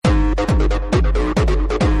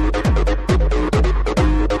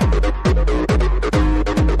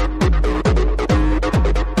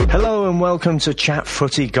Welcome to Chat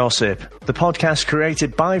Footy Gossip, the podcast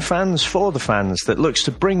created by fans for the fans that looks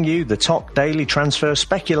to bring you the top daily transfer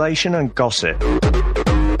speculation and gossip.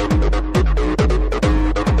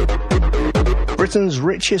 Britain's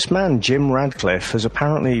richest man, Jim Radcliffe, has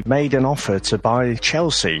apparently made an offer to buy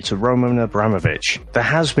Chelsea to Roman Abramovich. There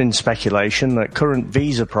has been speculation that current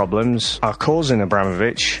visa problems are causing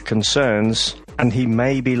Abramovich concerns, and he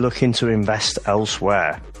may be looking to invest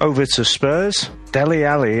elsewhere. Over to Spurs.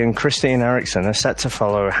 Alli and Christian Eriksen are set to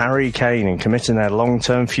follow Harry Kane in committing their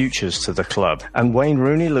long-term futures to the club. And Wayne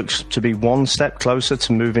Rooney looks to be one step closer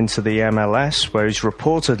to moving to the MLS, where he's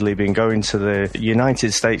reportedly been going to the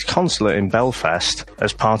United States consulate in Belfast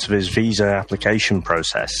as part of his visa application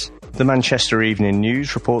process. The Manchester Evening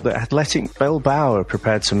News report that Athletic Bilbao are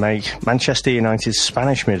prepared to make Manchester United's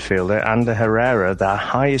Spanish midfielder Ander Herrera their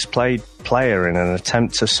highest paid player in an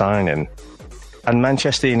attempt to sign him. And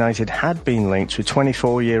Manchester United had been linked with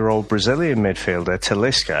 24-year-old Brazilian midfielder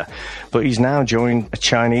Talisca, but he's now joined a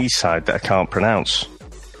Chinese side that I can't pronounce.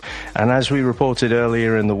 And as we reported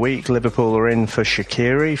earlier in the week, Liverpool are in for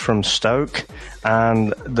Shaqiri from Stoke,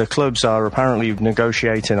 and the clubs are apparently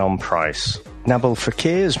negotiating on price. Nabil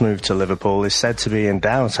Fekir's move to Liverpool is said to be in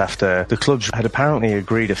doubt after the clubs had apparently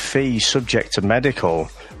agreed a fee subject to medical,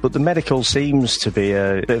 but the medical seems to be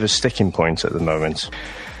a bit of a sticking point at the moment.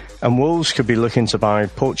 And Wolves could be looking to buy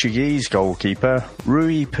Portuguese goalkeeper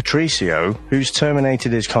Rui Patricio, who's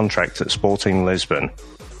terminated his contract at Sporting Lisbon.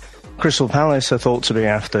 Crystal Palace are thought to be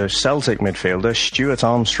after Celtic midfielder Stuart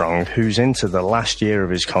Armstrong, who's into the last year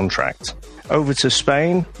of his contract. Over to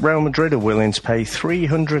Spain, Real Madrid are willing to pay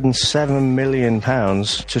 £307 million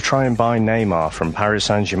to try and buy Neymar from Paris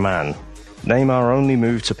Saint-Germain. Neymar only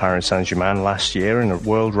moved to Paris Saint-Germain last year in a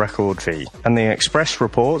world record fee, and the Express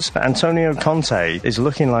reports that Antonio Conte is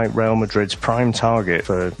looking like Real Madrid's prime target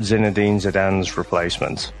for Zinedine Zidane's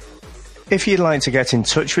replacement. If you'd like to get in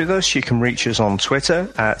touch with us, you can reach us on Twitter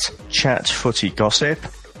at ChatFootyGossip,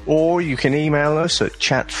 or you can email us at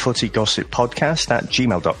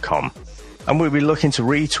chatfootygossippodcast@gmail.com, and we'll be looking to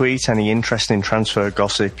retweet any interesting transfer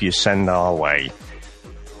gossip you send our way.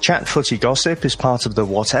 Chat Footy Gossip is part of the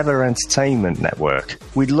Whatever Entertainment Network.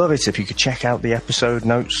 We'd love it if you could check out the episode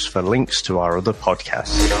notes for links to our other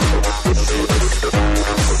podcasts.